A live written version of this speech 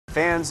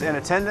fans in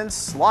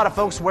attendance. A lot of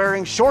folks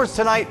wearing shorts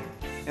tonight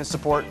in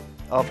support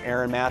of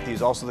Aaron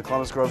Matthews. Also the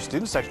Columbus Grove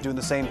student section doing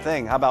the same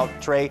thing. How about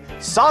Trey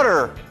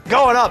Sauter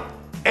going up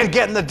and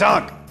getting the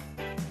dunk?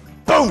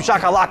 Boom,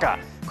 shakalaka.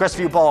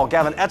 Crestview ball,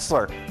 Gavin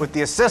Etzler with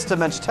the assist to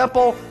Mensch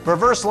Temple.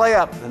 Reverse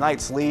layup. The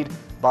Knights lead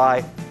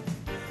by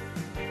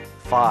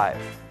 5.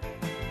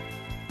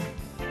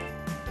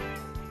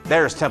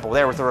 There's Temple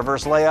there with the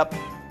reverse layup.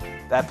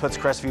 That puts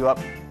Crestview up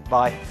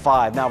by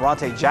 5. Now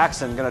Ronte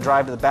Jackson going to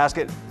drive to the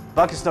basket.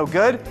 Bucket's no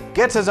good.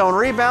 Gets his own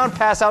rebound.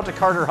 Pass out to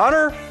Carson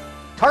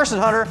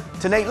Hunter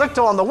to Nate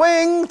Lichtel on the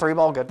wing. 3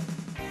 ball good.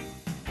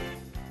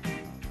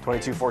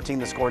 22-14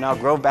 the score now.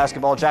 Grove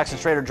basketball. Jackson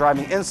Schrader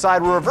driving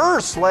inside.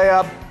 Reverse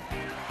layup.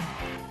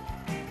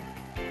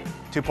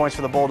 2 points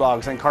for the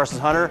Bulldogs. Then Carson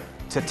Hunter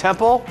to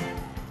Temple.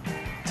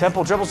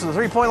 Temple dribbles to the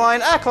 3-point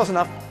line. Close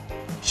enough.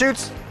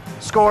 Shoots,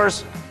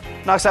 scores,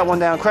 knocks that one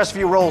down.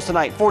 Crestview rolls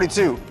tonight,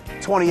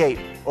 42-28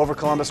 over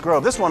Columbus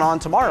Grove. This one on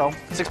tomorrow,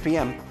 6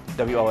 p.m.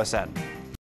 WOSN.